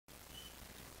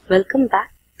Welcome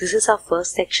back. This is our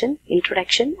first section,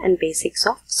 Introduction and Basics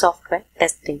of Software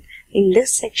Testing. In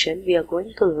this section, we are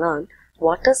going to learn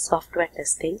what is software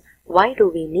testing, why do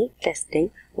we need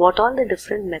testing, what are the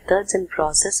different methods and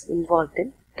process involved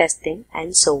in testing,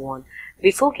 and so on.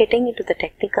 Before getting into the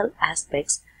technical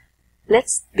aspects,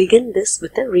 let's begin this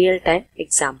with a real-time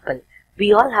example.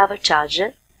 We all have a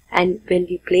charger, and when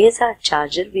we place our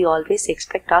charger, we always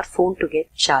expect our phone to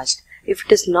get charged. If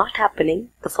it is not happening,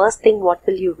 the first thing what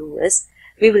will you do is,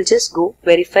 we will just go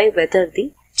verify whether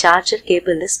the charger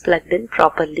cable is plugged in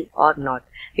properly or not.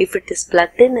 If it is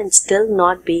plugged in and still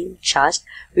not being charged,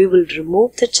 we will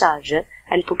remove the charger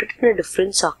and put it in a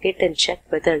different socket and check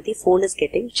whether the phone is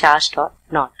getting charged or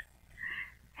not.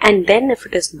 And then if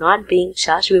it is not being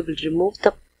charged, we will remove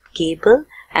the cable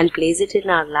and place it in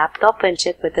our laptop and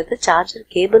check whether the charger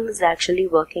cable is actually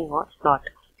working or not.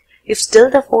 If still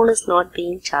the phone is not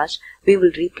being charged, we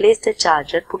will replace the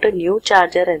charger, put a new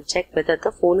charger and check whether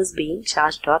the phone is being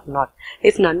charged or not.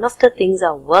 If none of the things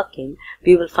are working,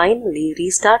 we will finally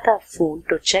restart our phone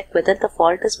to check whether the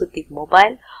fault is with the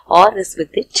mobile or is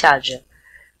with the charger.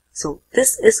 So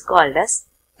this is called as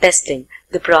testing.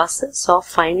 The process of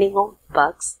finding out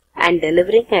bugs and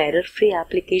delivering an error-free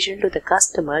application to the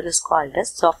customer is called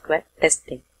as software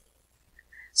testing.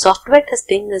 Software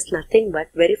testing is nothing but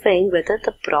verifying whether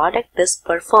the product is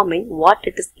performing what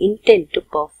it is intended to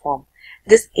perform.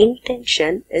 This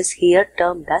intention is here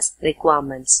termed as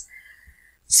requirements.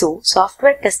 So,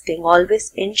 software testing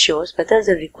always ensures whether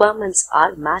the requirements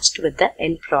are matched with the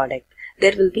end product.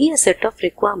 There will be a set of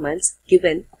requirements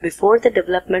given before the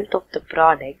development of the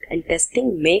product, and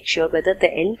testing makes sure whether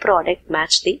the end product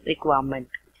matches the requirement.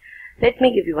 Let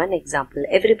me give you one example.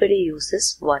 Everybody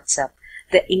uses WhatsApp.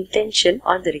 The intention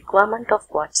or the requirement of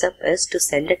WhatsApp is to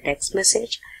send a text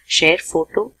message, share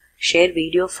photo, share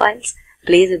video files,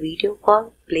 place a video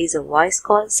call, place a voice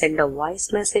call, send a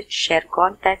voice message, share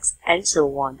contacts, and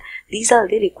so on. These are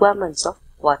the requirements of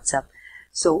WhatsApp.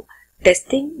 So,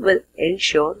 testing will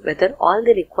ensure whether all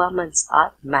the requirements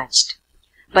are matched.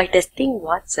 By testing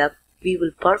WhatsApp, we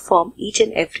will perform each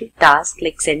and every task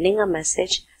like sending a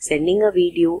message, sending a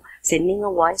video, sending a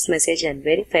voice message, and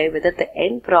verify whether the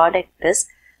end product is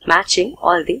matching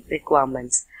all the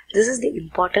requirements. This is the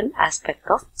important aspect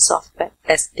of software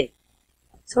testing.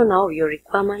 So now your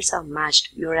requirements are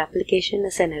matched. Your application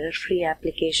is an error-free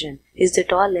application. Is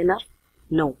it all enough?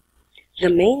 No. The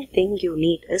main thing you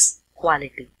need is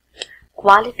quality.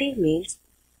 Quality means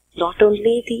not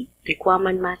only the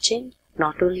requirement matching,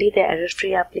 not only the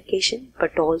error-free application,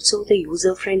 but also the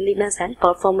user-friendliness and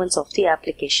performance of the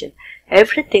application.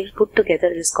 Everything put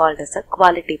together is called as a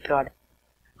quality product.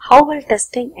 How will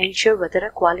testing ensure whether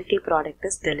a quality product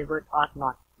is delivered or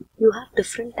not? You have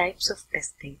different types of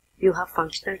testing. You have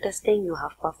functional testing, you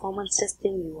have performance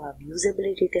testing, you have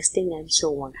usability testing, and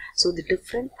so on. So the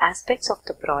different aspects of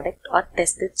the product are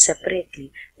tested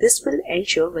separately. This will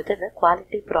ensure whether a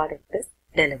quality product is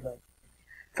delivered.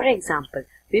 For example,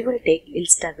 we will take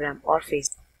Instagram or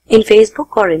Facebook. In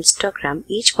Facebook or Instagram,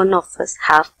 each one of us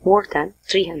have more than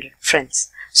 300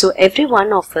 friends. So every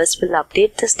one of us will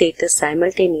update the status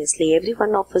simultaneously. Every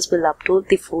one of us will upload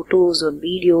the photos or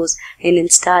videos in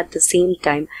Insta at the same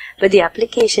time. But the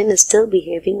application is still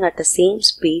behaving at the same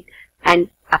speed, and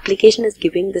application is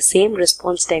giving the same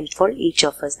response time for each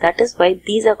of us. That is why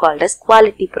these are called as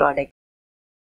quality product.